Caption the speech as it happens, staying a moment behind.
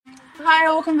Hi,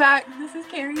 welcome back. This is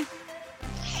Carrie.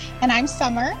 And I'm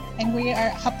Summer, and we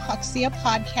are Hypoxia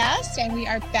Podcast, and we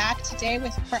are back today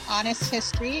for Honest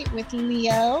History with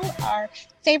Leo, our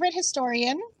favorite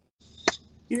historian.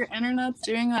 Your internet's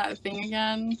doing that thing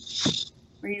again,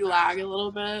 where you lag a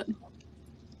little bit.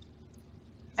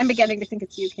 I'm beginning to think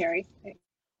it's you, Carrie.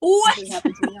 What?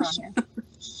 Happens when you're on here.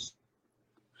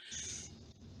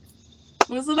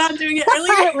 Was it not doing it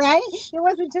earlier? Right? It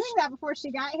wasn't doing that before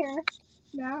she got here.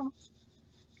 No.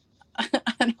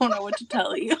 I don't know what to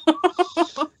tell you.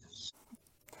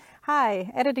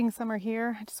 Hi, Editing Summer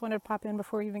here. I just wanted to pop in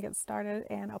before we even get started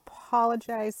and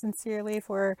apologize sincerely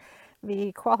for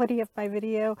the quality of my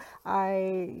video.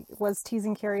 I was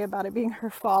teasing Carrie about it being her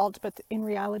fault, but in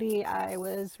reality, I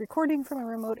was recording from a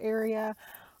remote area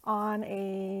on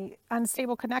a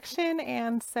unstable connection,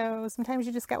 and so sometimes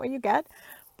you just get what you get.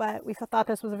 But we thought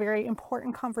this was a very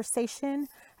important conversation,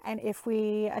 and if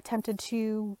we attempted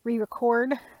to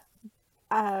re-record,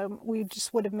 we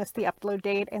just would have missed the upload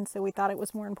date, and so we thought it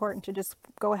was more important to just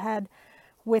go ahead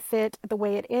with it the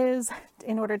way it is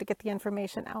in order to get the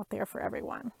information out there for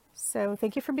everyone. So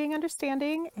thank you for being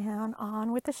understanding, and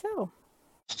on with the show.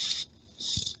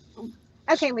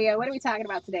 Okay, Leo, what are we talking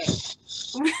about today?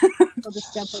 We'll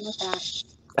just jump in with that.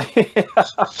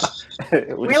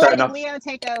 We're letting Leo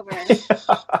take over.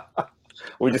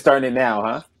 We're just starting it now,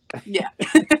 huh? Yeah.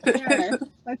 Sure.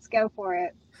 Let's go for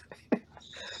it.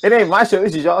 It ain't my show.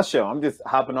 This is y'all's show. I'm just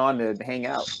hopping on to hang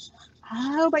out.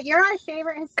 Oh, but you're our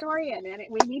favorite historian, and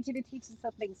we need you to teach us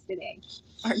some things today.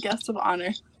 Our guest of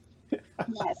honor.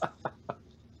 Yes.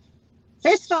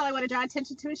 First of all, I want to draw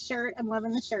attention to his shirt. I'm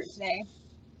loving the shirt today.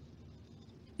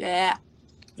 Yeah.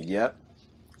 Yep.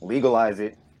 Legalize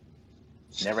it.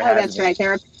 Never Oh, has that's been. right.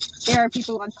 There are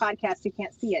people on podcasts who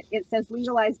can't see it. It says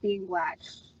legalize being black.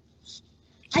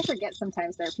 I forget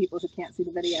sometimes there are people who can't see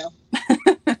the video.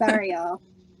 Sorry, y'all.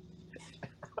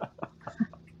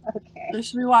 Okay. They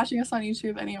should be watching us on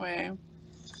YouTube anyway.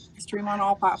 Stream on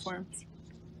all platforms.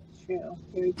 True.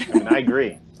 Very true. And I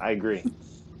agree. I agree.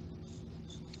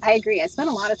 I spent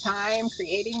a lot of time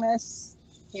creating this.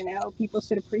 You know, people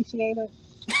should appreciate it.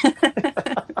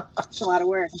 It's a lot of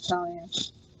work, I'm telling you.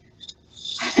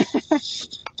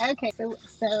 Okay,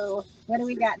 so what do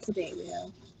we got today,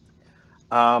 Leo?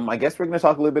 I guess we're going to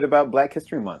talk a little bit about Black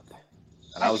History Month.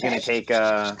 And I was going to take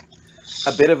a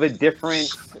bit of a different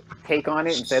take on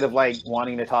it, instead of like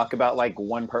wanting to talk about like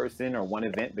one person or one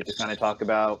event, but just kind of talk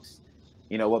about,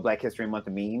 you know, what Black History Month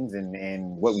means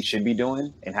and what we should be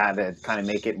doing, and how to kind of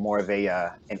make it more of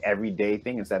an everyday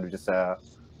thing instead of just a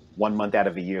 1 month out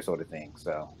of a year sort of thing.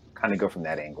 So kind of go from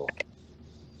that angle.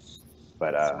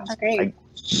 But I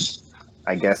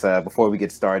guess before we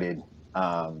get started,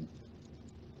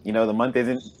 you know, the month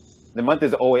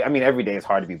is always, I mean, every day is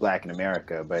hard to be Black in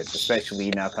America, but especially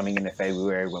now coming into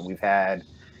February when we've had,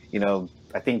 you know,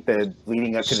 I think the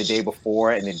leading up to the day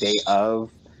before and the day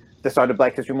of the start of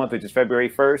Black History Month, which is February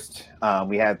 1st,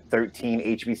 we had 13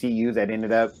 HBCUs that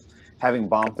ended up having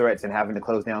bomb threats and having to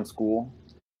close down school.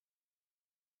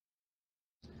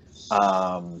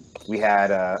 We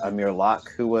had Amir Locke,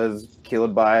 who was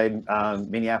killed by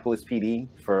Minneapolis PD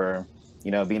for,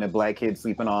 you know, being a Black kid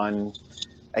sleeping on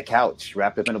a couch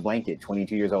wrapped up in a blanket,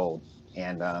 22 years old,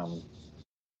 and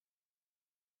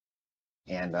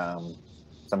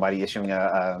somebody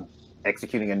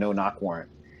executing a no-knock warrant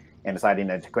and deciding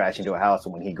to crash into a house.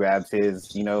 And when he grabs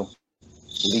his, you know,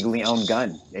 legally owned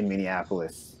gun in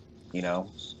Minneapolis, you know,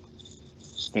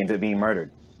 he ends up being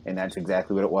murdered, and that's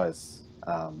exactly what it was.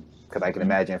 Because I can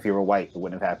imagine if he were white, it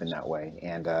wouldn't have happened that way.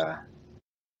 And that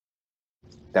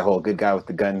whole good guy with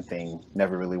the gun thing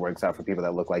never really works out for people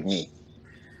that look like me.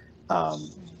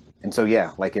 And so,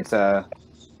 yeah, like it's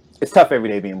tough every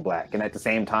day being Black. And at the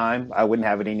same time, I wouldn't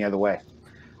have it any other way.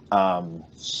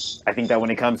 I think that when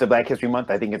it comes to Black History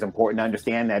Month, I think it's important to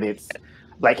understand that it's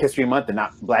Black History Month and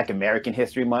not Black American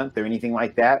History Month or anything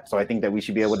like that. So I think that we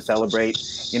should be able to celebrate,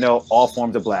 you know, all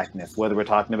forms of Blackness, whether we're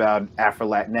talking about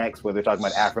Afro-Latinx, whether we're talking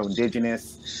about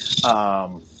Afro-Indigenous,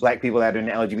 Black people that are in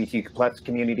the LGBTQ plus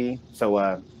community.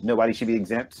 So nobody should be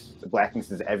exempt. The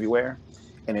Blackness is everywhere.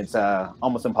 And it's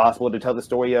almost impossible to tell the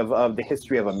story of the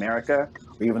history of America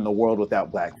or even the world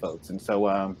without Black folks. And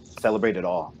so celebrate it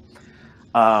all.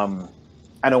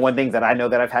 I know one thing that I know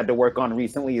that I've had to work on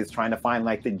recently is trying to find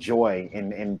like the joy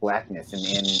in Blackness and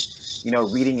you know,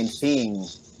 reading and seeing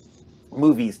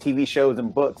movies, TV shows,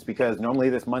 and books, because normally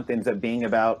this month ends up being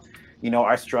about, you know,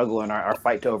 our struggle and our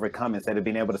fight to overcome, instead of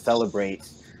being able to celebrate,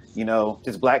 you know,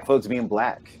 just Black folks being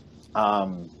Black.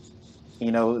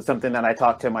 You know, something that I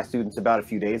talked to my students about a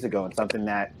few days ago, and something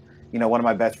that, you know, one of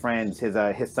my best friends, his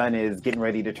son is getting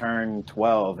ready to turn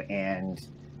 12, and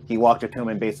he walked up to him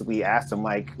and basically asked him,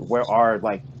 like, where are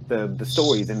like the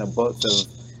stories in the books of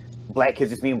black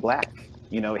kids just being black?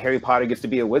 You know, Harry Potter gets to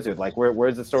be a wizard. Like,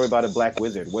 where's the story about a black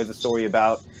wizard? Where's the story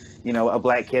about, you know, a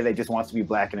black kid that just wants to be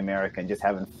black in America and just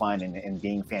having fun and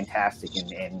being fantastic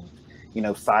and you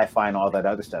know, sci-fi and all that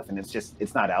other stuff? And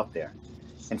it's not out there.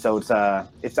 And so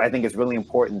I think it's really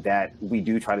important that we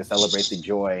do try to celebrate the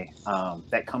joy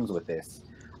that comes with this.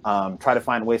 Try to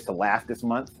find ways to laugh this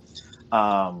month.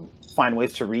 Find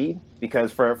ways to read,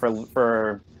 because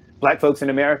for Black folks in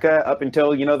America up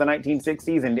until, you know, the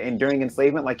 1960s and during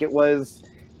enslavement, like, it was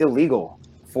illegal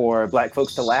for Black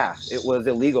folks to laugh. It was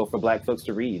illegal for Black folks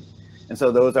to read. And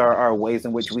so those are ways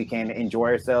in which we can enjoy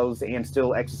ourselves and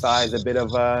still exercise a bit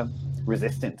of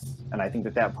resistance. And I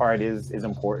think that part is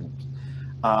important.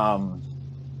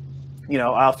 You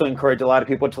know, I also encourage a lot of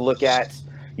people to look at,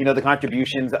 you know, the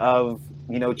contributions of,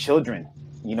 you know, children,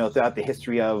 you know, throughout the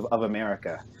history of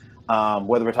America.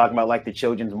 Whether we're talking about like the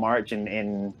Children's March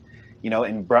in you know,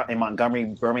 in Montgomery,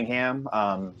 Birmingham,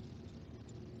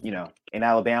 you know, in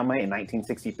Alabama in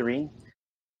 1963,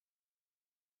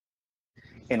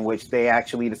 in which they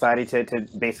actually decided to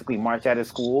basically march out of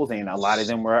schools, and a lot of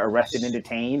them were arrested and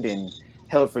detained and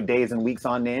held for days and weeks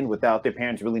on end without their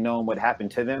parents really knowing what happened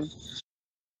to them.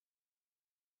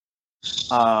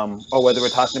 Or whether we're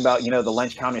talking about, you know, the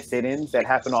lunch counter sit-ins that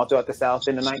happened all throughout the South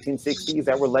in the 1960s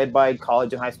that were led by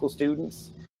college and high school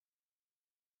students.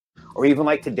 Or even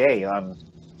like today,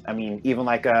 I mean, even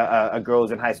like a girl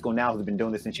who's in high school now who's been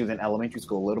doing this since she was in elementary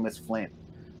school, Little Miss Flint.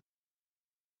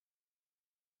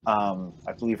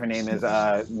 I believe her name is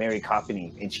Mary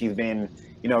Coppany, and she's been,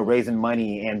 you know, raising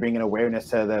money and bringing awareness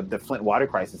to the Flint water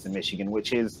crisis in Michigan,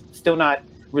 which is still not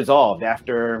resolved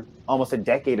after almost a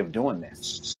decade of doing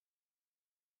this.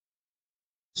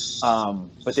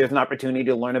 But there's an opportunity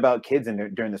to learn about kids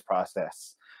during this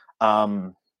process.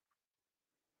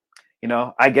 You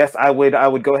know, I guess I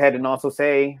would go ahead and also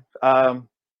say, you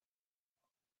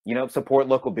know, support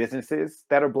local businesses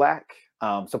that are Black,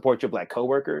 support your Black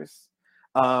coworkers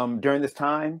during this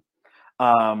time.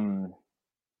 You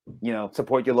know,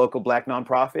 support your local Black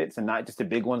nonprofits, and not just the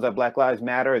big ones like Black Lives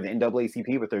Matter or the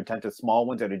NAACP, but there are tons of small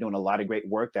ones that are doing a lot of great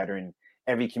work that are in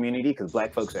every community, because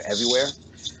Black folks are everywhere.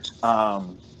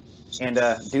 And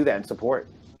do that and support.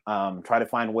 Try to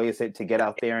find ways to get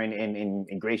out there and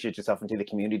ingratiate yourself into the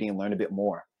community and learn a bit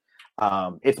more.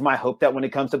 It's my hope that when it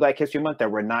comes to Black History Month,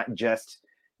 that we're not just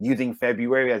using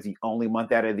February as the only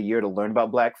month out of the year to learn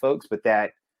about Black folks, but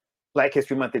that Black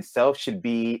History Month itself should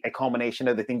be a culmination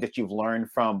of the things that you've learned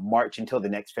from March until the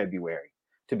next February,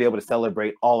 to be able to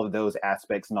celebrate all of those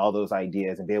aspects and all those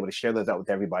ideas and be able to share those out with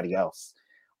everybody else.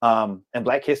 And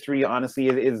Black history, honestly,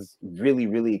 is really,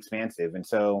 really expansive. And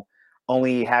so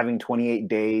only having 28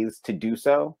 days to do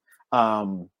so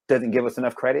doesn't give us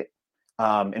enough credit.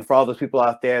 And for all those people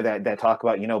out there that talk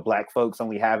about, you know, Black folks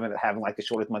only having like the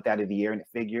shortest month out of the year and it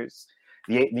figures,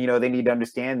 you know, they need to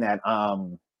understand that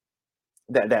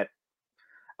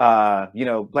you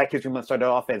know, Black History Month started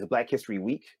off as Black History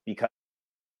Week because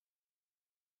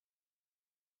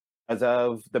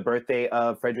of the birthday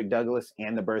of Frederick Douglass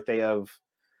and the birthday of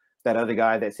that other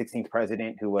guy, that 16th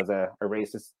president who was a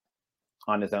racist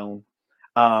on his own.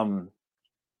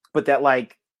 But that,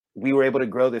 like, we were able to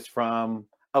grow this from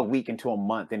a week into a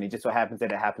month, and it just so happens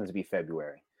that it happens to be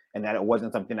February, and that it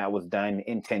wasn't something that was done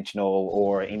intentional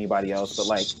or anybody else, but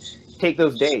like, take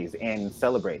those days and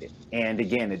celebrate it. And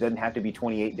again, it doesn't have to be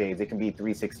 28 days. It can be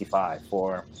 365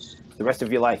 for the rest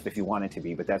of your life if you want it to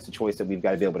be, but that's the choice that we've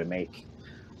got to be able to make.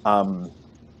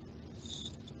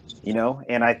 You know,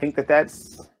 and I think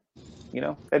that's, you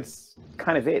know, that's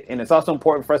kind of it. And it's also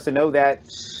important for us to know that,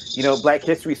 you know, Black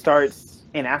history starts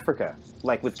in Africa,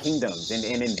 like with kingdoms and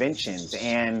inventions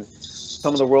and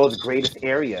some of the world's greatest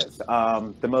areas,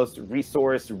 the most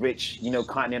resource-rich, you know,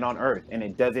 continent on Earth. And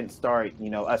it doesn't start, you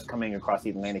know, us coming across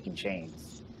the Atlantic in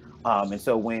chains. And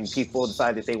so when people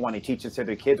decide that they want to teach this to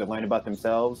their kids or learn about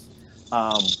themselves,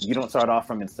 you don't start off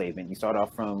from enslavement. You start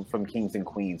off from kings and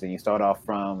queens, and you start off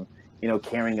from, you know,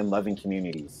 caring and loving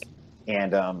communities.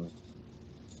 And,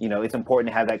 you know, it's important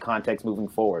to have that context moving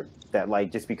forward, that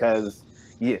like, just because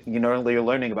you know, you're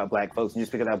learning about Black folks, and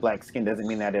just because they have Black skin doesn't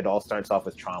mean that it all starts off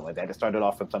with trauma, that it started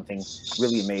off from something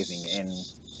really amazing, and,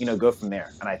 you know, go from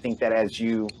there. And I think that as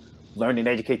you learn and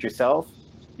educate yourself,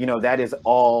 you know, that is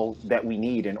all that we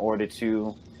need in order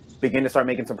to begin to start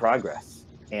making some progress.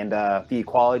 And the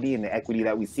equality and the equity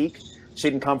that we seek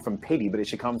shouldn't come from pity, but it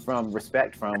should come from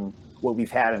respect, from what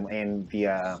we've had and the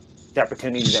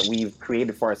opportunities that we've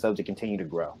created for ourselves to continue to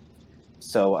grow.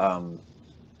 So,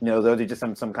 you know, those are just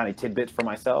some kind of tidbits for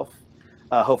myself.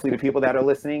 hopefully the people that are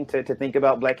listening to think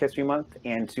about Black History Month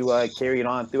and to carry it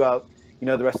on throughout,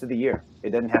 the rest of the year.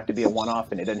 It doesn't have to be a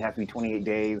one-off, and it doesn't have to be 28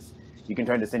 days. You can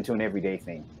turn this into an everyday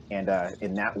thing. And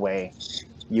in that way,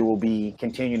 you will be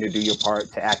continuing to do your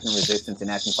part to act in resistance and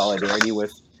act in solidarity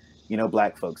with,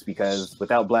 Black folks, because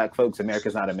without Black folks,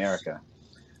 America's not America.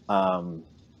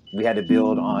 We had to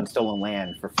build on stolen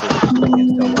land for free,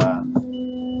 and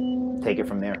so take it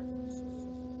from there.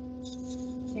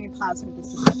 Can you pause for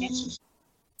just a second?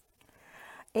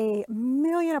 A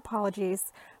million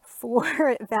apologies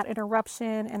for that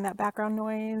interruption and that background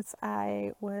noise.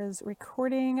 I was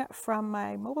recording from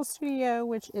my mobile studio,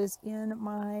 which is in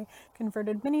my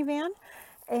converted minivan,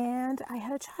 and I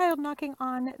had a child knocking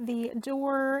on the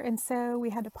door, and so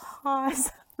we had to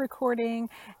pause recording,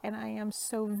 and I am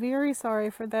so very sorry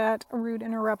for that rude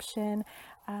interruption,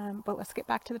 but let's get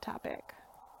back to the topic.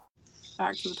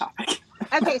 Back to the topic.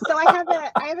 Okay, so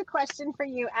I have a question for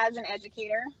you as an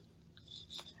educator.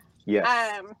 Yes.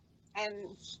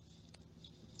 And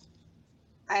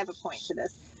I have a point to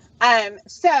this.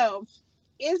 So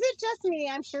is it just me?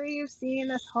 I'm sure you've seen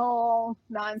this whole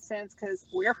nonsense because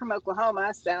we're from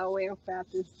Oklahoma, so we've got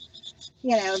this,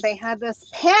 they had this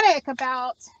panic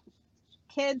about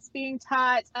kids being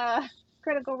taught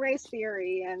critical race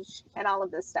theory and all of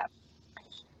this stuff.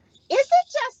 Is it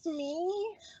just me?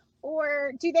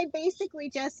 Or do they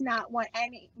basically just not want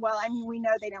we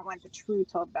know they don't want the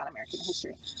truth told about American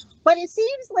history, but it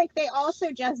seems like they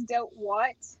also just don't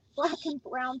want Black and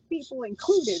brown people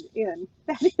included in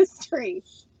that history.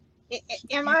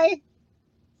 Am I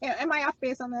off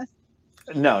base on this?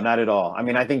 No, not at all. I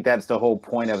mean, I think that's the whole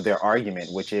point of their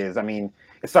argument, which is,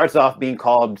 it starts off being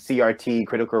called CRT,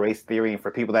 critical race theory, and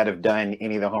for people that have done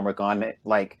any of the homework on it,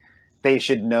 like, they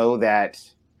should know that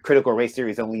critical race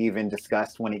theory is only even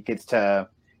discussed when it gets to,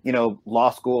 law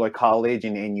school or college,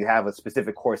 and you have a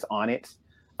specific course on it.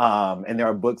 And there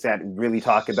are books that really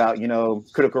talk about,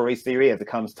 critical race theory as it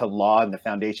comes to law and the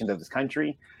foundations of this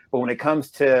country. But when it comes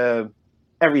to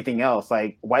everything else,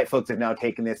 like, white folks have now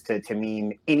taken this to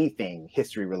mean anything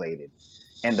history related.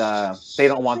 And they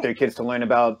don't want their kids to learn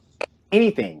about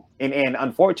anything. And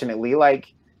unfortunately,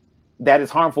 like, that is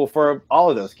harmful for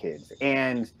all of those kids.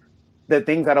 And the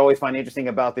things that I always find interesting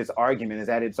about this argument is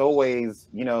that it's always,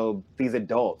 these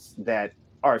adults that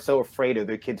are so afraid of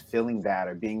their kids feeling bad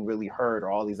or being really hurt or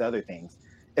all these other things.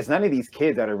 It's none of these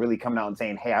kids that are really coming out and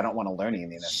saying, hey, I don't want to learn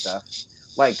any of that stuff.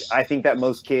 Like, I think that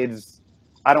most kids,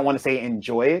 I don't want to say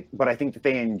enjoy it, but I think that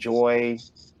they enjoy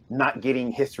not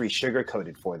getting history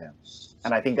sugar-coated for them.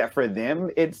 And I think that for them,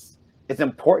 it's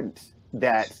important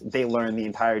that they learn the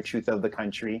entire truth of the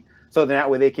country, so that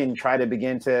way they can try to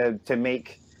begin to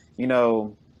make,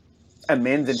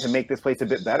 amends and to make this place a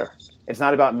bit better. It's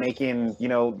not about making,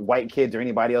 white kids or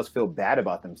anybody else feel bad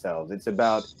about themselves. It's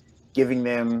about giving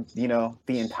them,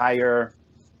 the entire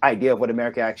idea of what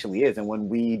America actually is. And when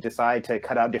we decide to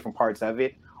cut out different parts of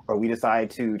it, or we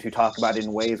decide to talk about it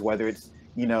in ways, whether it's,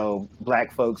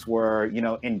 Black folks were,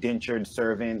 indentured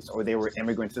servants, or they were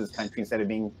immigrants to this country instead of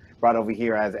being brought over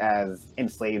here as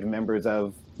enslaved members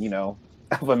of,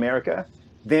 of America,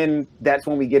 then that's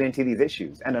when we get into these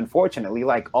issues. And unfortunately,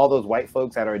 like, all those white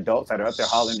folks that are adults that are up there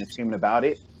hollering and screaming about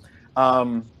it,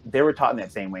 they were taught in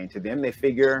that same way. And to them, they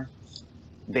figure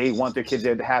they want their kids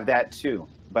to have that too.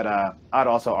 But I'd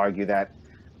also argue that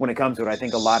when it comes to it, I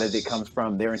think a lot of it comes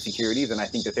from their insecurities. And I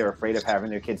think that they're afraid of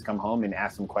having their kids come home and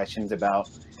ask them questions about,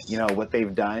 what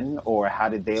they've done, or how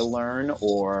did they learn,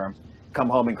 or come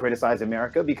home and criticize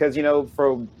America. Because,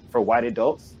 for white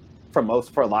adults, for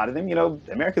a lot of them,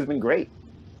 America's been great.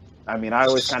 I mean, I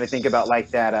always kind of think about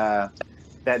like that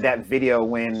video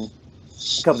when a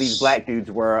couple of these Black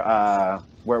dudes were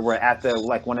at the,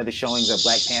 like, one of the showings of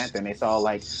Black Panther, and they saw,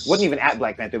 like, it wasn't even at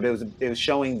Black Panther, but it was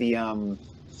showing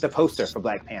the poster for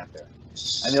Black Panther,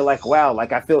 and they're like, wow,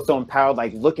 like, I feel so empowered,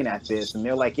 like, looking at this. And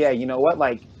they're like, yeah, you know what,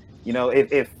 like,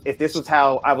 if this was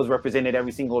how I was represented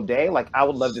every single day, like, I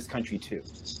would love this country too.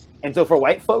 And so for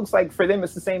white folks, like, for them,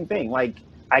 it's the same thing. Like,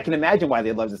 I can imagine why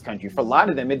they love this country. For a lot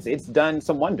of them, it's done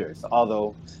some wonders.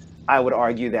 Although I would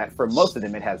argue that for most of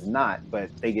them, it has not. But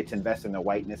they get to invest in their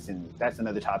whiteness, and that's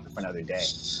another topic for another day.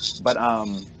 But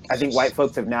I think white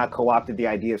folks have now co-opted the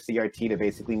idea of CRT to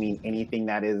basically mean anything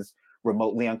that is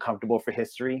remotely uncomfortable for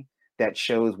history, that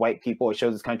shows white people or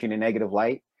shows this country in a negative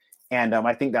light. And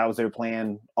I think that was their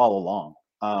plan all along.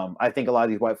 I think a lot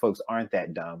of these white folks aren't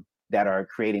that dumb that are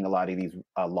creating a lot of these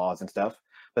laws and stuff,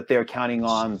 but they're counting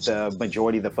on the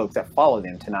majority of the folks that follow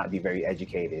them to not be very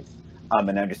educated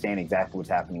and understand exactly what's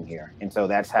happening here. And so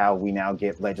that's how we now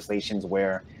get legislations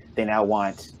where they now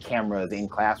want cameras in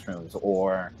classrooms,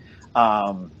 or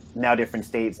Now different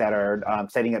states that are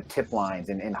setting up tip lines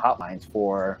and hotlines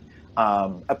for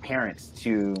parents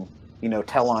to,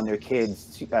 tell on their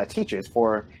kids, teachers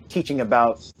for teaching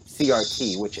about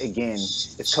CRT, which again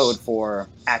is code for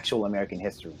actual American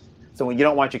history. So when you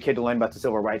don't want your kid to learn about the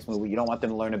Civil Rights Movement, you don't want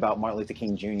them to learn about Martin Luther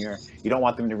King Jr., you don't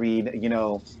want them to read,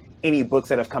 any books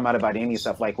that have come out about any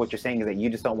stuff, like what you're saying is that you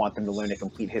just don't want them to learn a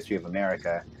complete history of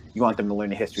America. You want them to learn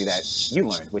the history that you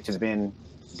learned, which has been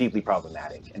deeply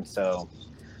problematic. And so,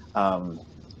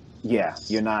 yeah,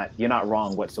 you're not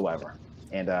wrong whatsoever.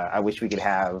 And I wish we could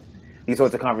have these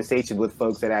sorts of conversations with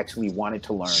folks that actually wanted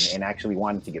to learn and actually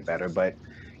wanted to get better. But,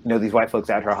 these white folks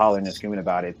out here hollering and screaming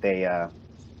about it, they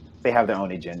have their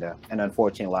own agenda. And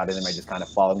unfortunately, a lot of them are just kind of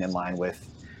falling in line with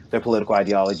their political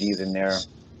ideologies and their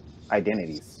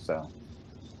identities. So,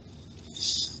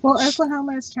 well,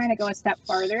 Oklahoma is trying to go a step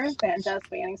farther than just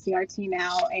banning CRT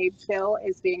now. A bill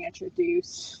is being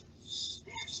introduced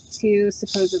to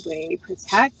supposedly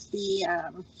protect the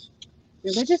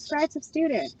religious rights of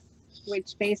students,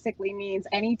 which basically means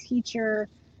any teacher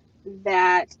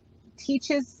that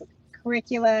teaches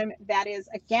curriculum that is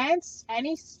against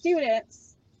any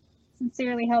student's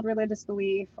sincerely held religious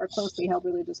belief or closely held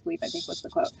religious belief, I think was the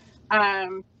quote,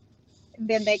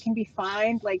 then they can be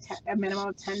fined like a minimum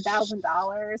of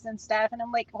 $10,000 and stuff. And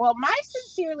I'm like, well, my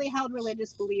sincerely held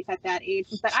religious belief at that age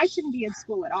was that I shouldn't be in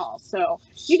school at all. So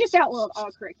you just outlawed all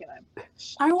curriculum.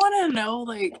 I want to know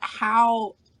like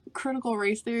how critical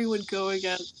race theory would go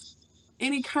against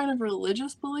any kind of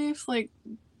religious beliefs. Like,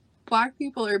 Black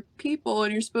people are people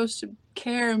and you're supposed to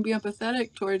care and be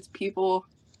empathetic towards people.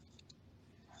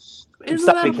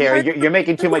 Stop it, Carrie. You're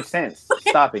making too much sense.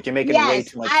 Stop it. You're making way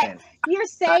too much sense. You're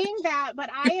saying that, but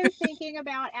I am thinking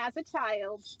about as a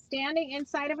child standing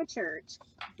inside of a church.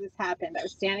 This happened. I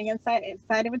was standing inside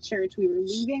of a church. We were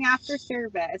leaving after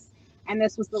service, and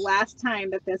this was the last time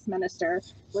that this minister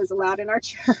was allowed in our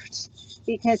church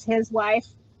because his wife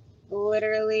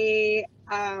literally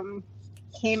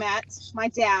came at my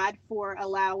dad for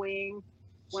allowing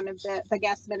one of the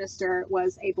guest minister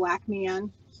was a Black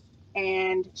man.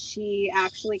 And she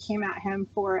actually came at him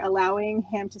for allowing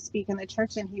him to speak in the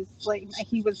church. And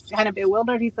he was kind of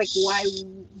bewildered. He's like, why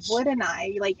wouldn't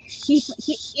I? Like he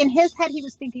in his head, he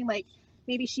was thinking like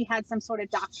maybe she had some sort of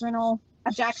doctrinal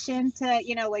objection to,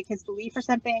 like his belief or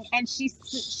something. And she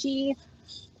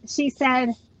said,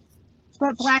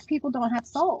 but Black people don't have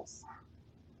souls.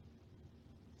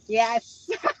 Yes.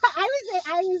 I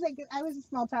was a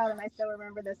small child and I still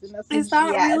remember this. And this is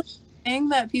that really a thing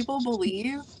that people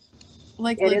believe?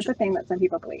 Like it is a thing that some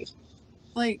people believe.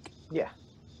 Like, yeah.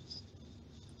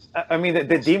 I mean, the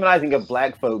demonizing of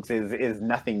Black folks is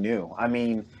nothing new. I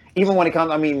mean, even when it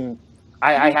comes,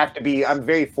 I have to be, I'm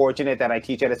very fortunate that I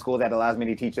teach at a school that allows me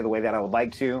to teach it the way that I would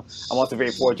like to. I'm also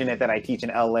very fortunate that I teach in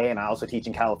LA and I also teach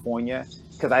in California,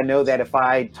 because I know that if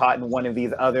I taught in one of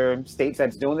these other states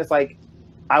that's doing this, like,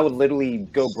 I would literally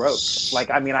go broke. Like,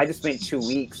 I just spent 2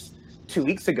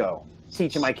 weeks ago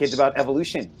teaching my kids about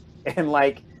evolution and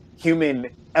like human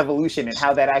evolution and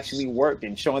how that actually worked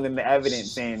and showing them the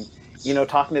evidence and,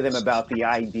 talking to them about the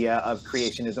idea of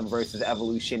creationism versus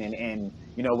evolution and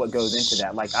what goes into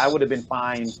that. Like, I would have been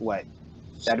fined, that'd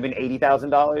have been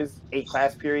 $80,000, 8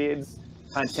 class periods,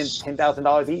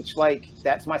 $10,000 each. Like,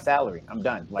 that's my salary. I'm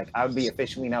done. Like, I would be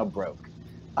officially now broke.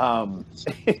 But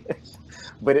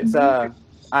it's,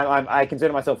 I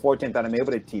consider myself fortunate that I'm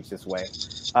able to teach this way.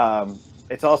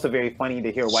 It's also very funny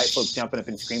to hear white folks jumping up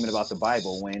and screaming about the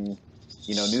Bible when,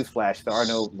 newsflash, there are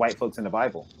no white folks in the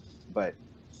Bible. But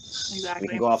exactly. We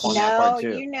can go off on that part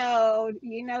too.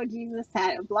 Jesus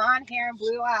had blonde hair and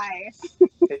blue eyes.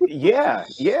 Yeah,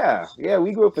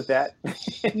 we grew up with that.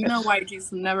 White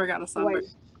Jesus never got a sunburn.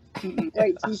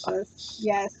 White Jesus,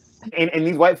 yes. And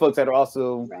these white folks that are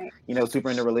also,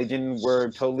 super into religion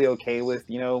were totally okay with,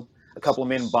 a couple of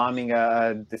men bombing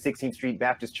the 16th Street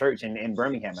Baptist Church in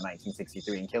Birmingham in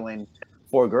 1963 and killing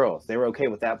 4 girls. They were okay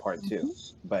with that part too,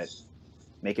 but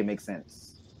make it make sense.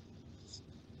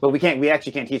 But we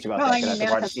actually can't teach about that because that's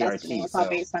a part of CRT. It's all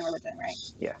based on religion, right?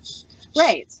 Yeah.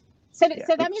 Right. So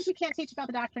that means we can't teach about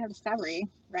the doctrine of discovery,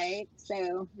 right?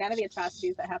 So none of the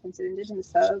atrocities that happen to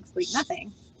indigenous folks, like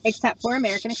nothing, except for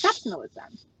American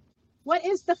exceptionalism. What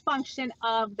is the function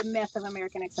of the myth of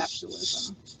American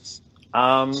exceptionalism?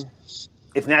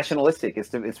 It's nationalistic. It's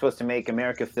supposed to make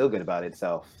America feel good about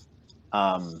itself.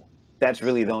 That's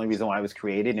really the only reason why it was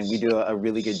created. And we do a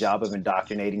really good job of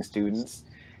indoctrinating students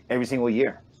every single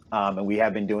year. And we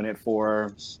have been doing it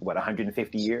for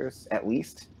 150 years at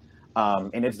least.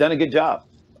 And it's done a good job.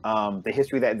 The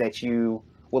history that you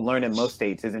will learn in most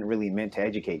states isn't really meant to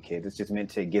educate kids. It's just meant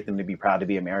to get them to be proud to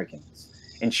be Americans.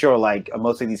 And sure, like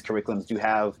most of these curriculums do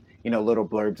have, little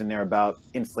blurbs in there about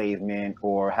enslavement,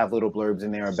 or have little blurbs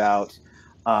in there about,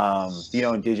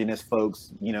 indigenous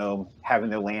folks, having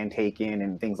their land taken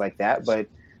and things like that. But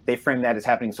they frame that as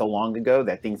happening so long ago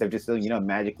that things have just,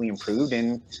 magically improved,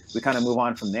 and we kind of move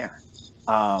on from there.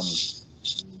 I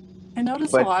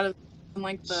noticed a lot of in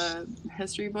like the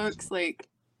history books, like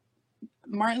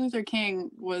Martin Luther King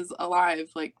was alive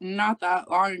like not that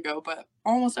long ago, but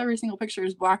almost every single picture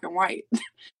is black and white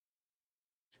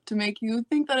to make you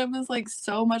think that it was like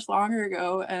so much longer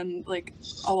ago. And like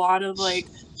a lot of like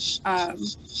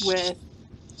with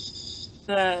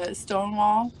the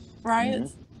Stonewall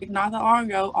riots, like not that long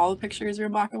ago, all the pictures are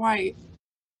in black and white.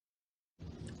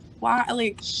 Why?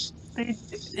 Like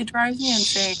it drives me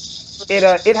insane.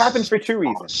 It happens for two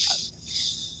reasons.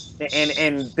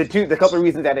 And the couple of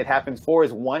reasons that it happens for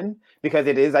is, one, because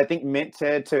it is, I think, meant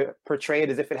to portray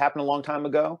it as if it happened a long time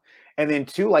ago. And then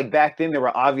two, like back then there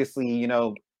were obviously,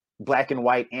 black and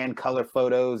white and color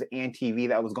photos and TV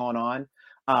that was going on.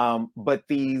 But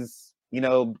these,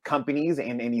 companies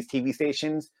and these TV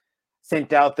stations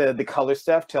sent out the color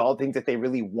stuff to all things that they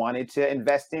really wanted to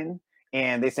invest in.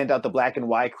 And they sent out the black and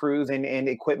white crews and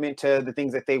equipment to the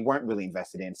things that they weren't really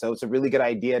invested in. So it's a really good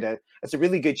idea it's a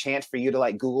really good chance for you to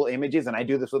like Google images. And I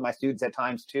do this with my students at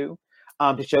times too,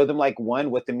 to show them like,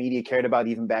 one, what the media cared about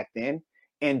even back then.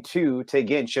 And two, to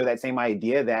again, show that same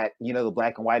idea that, the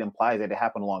black and white implies that it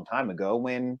happened a long time ago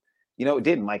when, it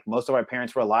didn't. Like most of our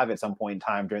parents were alive at some point in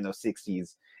time during those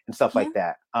 60s and stuff like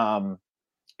that. And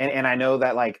I know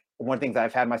that like one of the things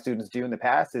I've had my students do in the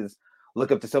past is look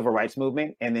up the civil rights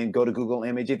movement and then go to Google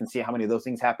Images and see how many of those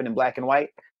things happen in black and white.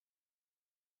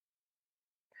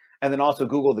 And then also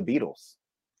Google the Beatles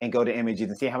and go to images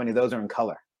and see how many of those are in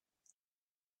color.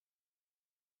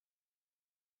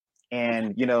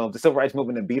 And, the civil rights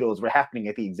movement and the Beatles were happening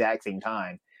at the exact same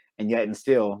time. And yet, and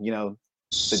still, the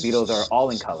Beatles are all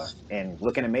in color and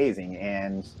looking amazing.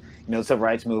 And, the civil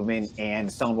rights movement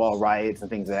and Stonewall riots and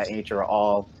things of that nature are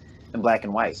all in black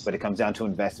and white. But it comes down to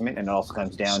investment, and it also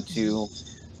comes down to,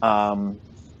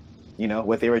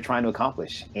 what they were trying to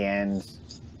accomplish. And,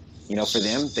 for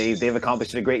them, they've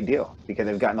accomplished a great deal because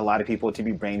they've gotten a lot of people to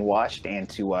be brainwashed and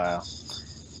to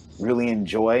really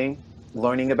enjoy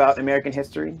learning about American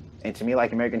history. And to me,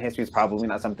 like, American history is probably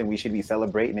not something we should be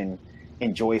celebrating and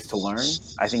enjoys to learn.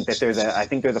 I think that there's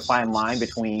a fine line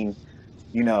between,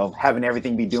 having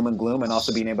everything be doom and gloom and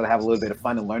also being able to have a little bit of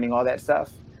fun and learning all that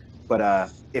stuff. But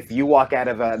if you walk out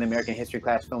of an American history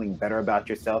class feeling better about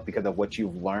yourself because of what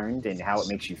you've learned and how it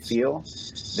makes you feel,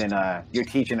 then your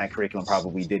teacher in that curriculum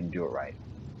probably didn't do it right.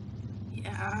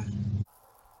 Yeah.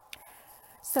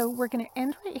 So we're going to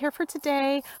end right here for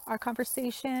today. Our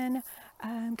conversation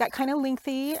got kind of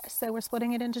lengthy, so we're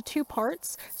splitting it into 2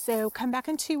 parts. So come back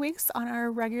in 2 weeks on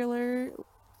our regular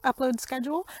upload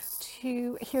schedule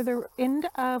to hear the end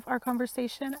of our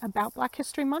conversation about Black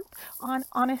History Month on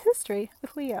a History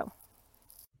with Leo.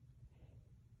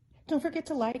 Don't forget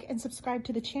to like and subscribe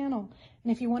to the channel.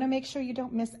 And if you want to make sure you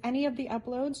don't miss any of the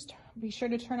uploads, be sure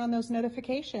to turn on those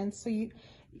notifications so you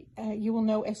will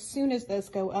know as soon as those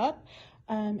go up.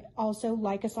 Also,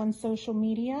 like us on social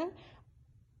media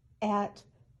at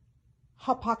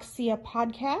Hypoxia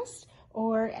Podcast,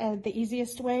 or the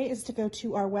easiest way is to go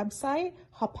to our website,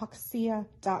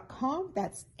 hypoxia.com.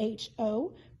 That's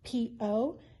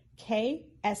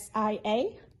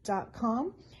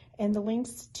HOPOKSIA.com. And the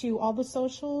links to all the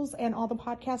socials and all the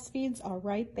podcast feeds are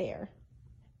right there.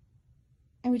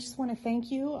 And we just want to thank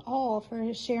you all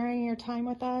for sharing your time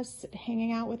with us,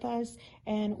 hanging out with us,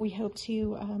 and we hope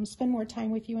to spend more time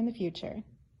with you in the future.